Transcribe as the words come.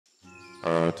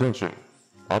Attention,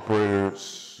 Operator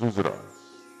Suzuran.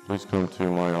 Please come to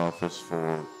my office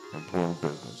for important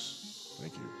business.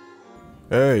 Thank you.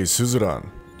 Hey, Suzuran. Do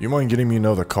you mind getting me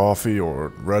another coffee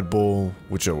or Red Bull,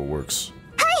 whichever works?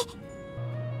 Hi!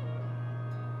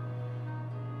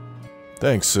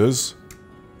 Thanks, Sis.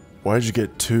 Why'd you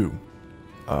get two?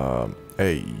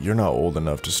 Hey, you're not old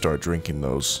enough to start drinking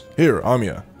those. Here,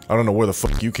 Amiya. I don't know where the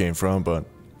fuck you came from, but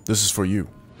this is for you.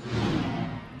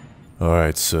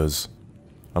 Alright, Sis.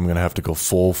 I'm gonna have to go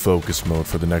full focus mode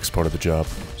for the next part of the job,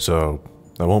 so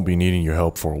I won't be needing your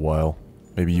help for a while.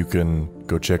 Maybe you can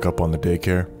go check up on the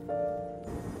daycare?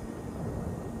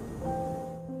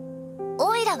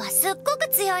 オイラはすっごく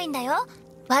強いんだよ。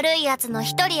悪い奴の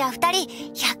一人や二人、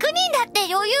100人だって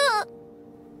余裕。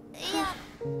い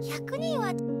や、100人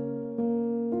は。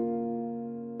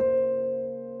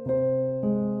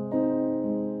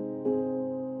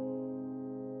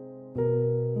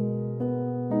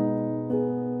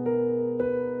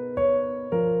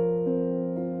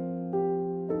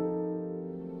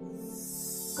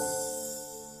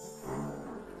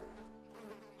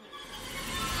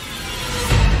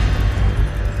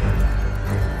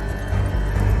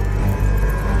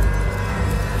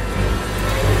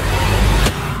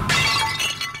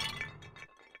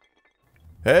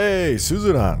Hey,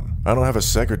 Suzuran! I don't have a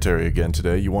secretary again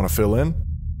today. You want to fill in?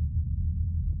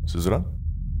 Suzuran?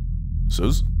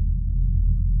 Suz?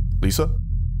 Lisa?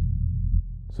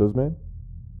 Suzman?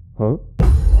 Huh?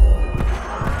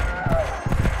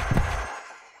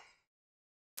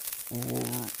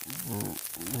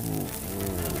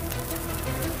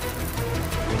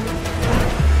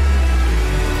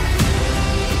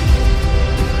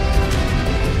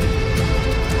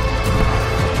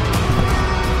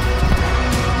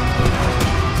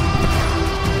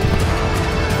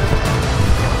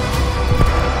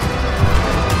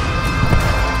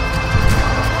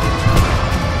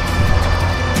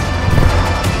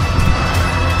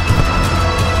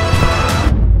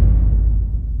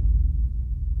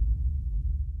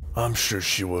 I'm sure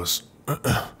she was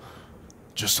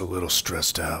just a little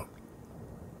stressed out.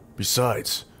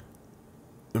 Besides,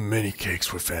 the mini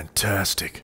cakes were fantastic.